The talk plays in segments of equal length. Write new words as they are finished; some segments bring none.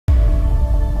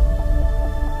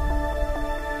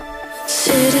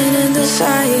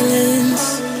silence.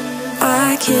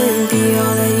 I can be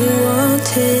all that you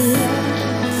wanted.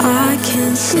 I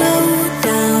can slow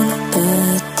down the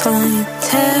time.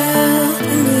 Tell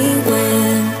me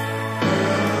when.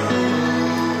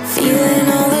 Feeling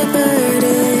all the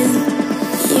burden.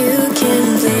 You can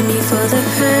blame me for the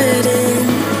hurting.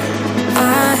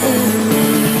 I am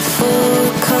made for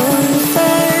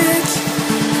comfort.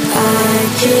 I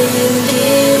can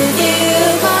give you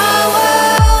my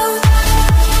world.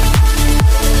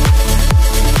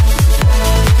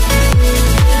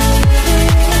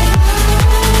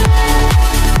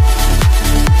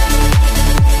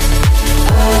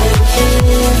 I can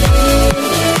give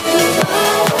you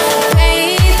my world.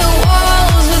 Paint the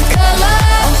walls with color,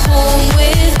 a home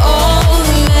with all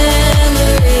the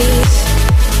memories.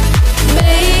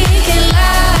 Make it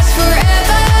last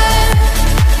forever.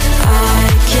 I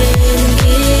can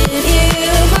give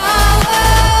you my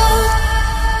world.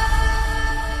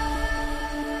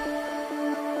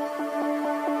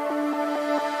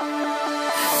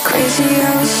 Crazy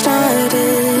how it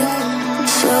started.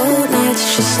 Slow nights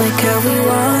just like how we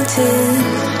wanted.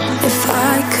 If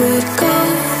I could go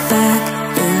back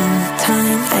in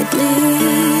time, I'd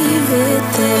leave it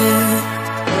there.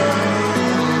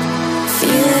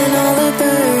 Feeling all the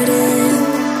burden.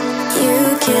 You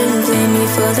can blame me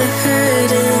for the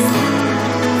hurting.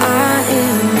 I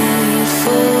am made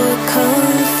for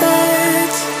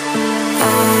comfort.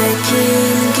 I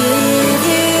can give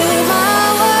you my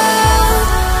world.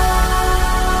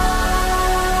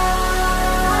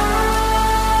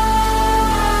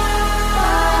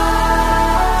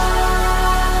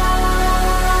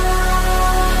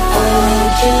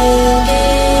 I can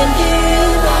give you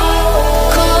my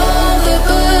world. Call the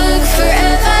book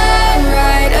forever,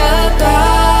 write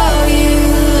about you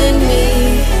and me.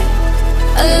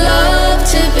 A love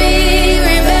to be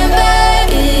remembered.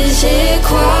 Is it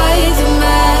quite the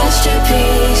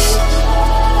masterpiece?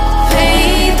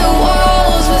 Paint the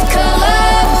walls with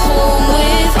color, home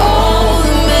with all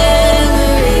the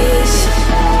memories.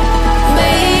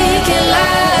 Make it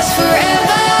last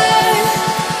forever.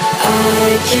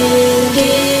 I can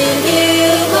give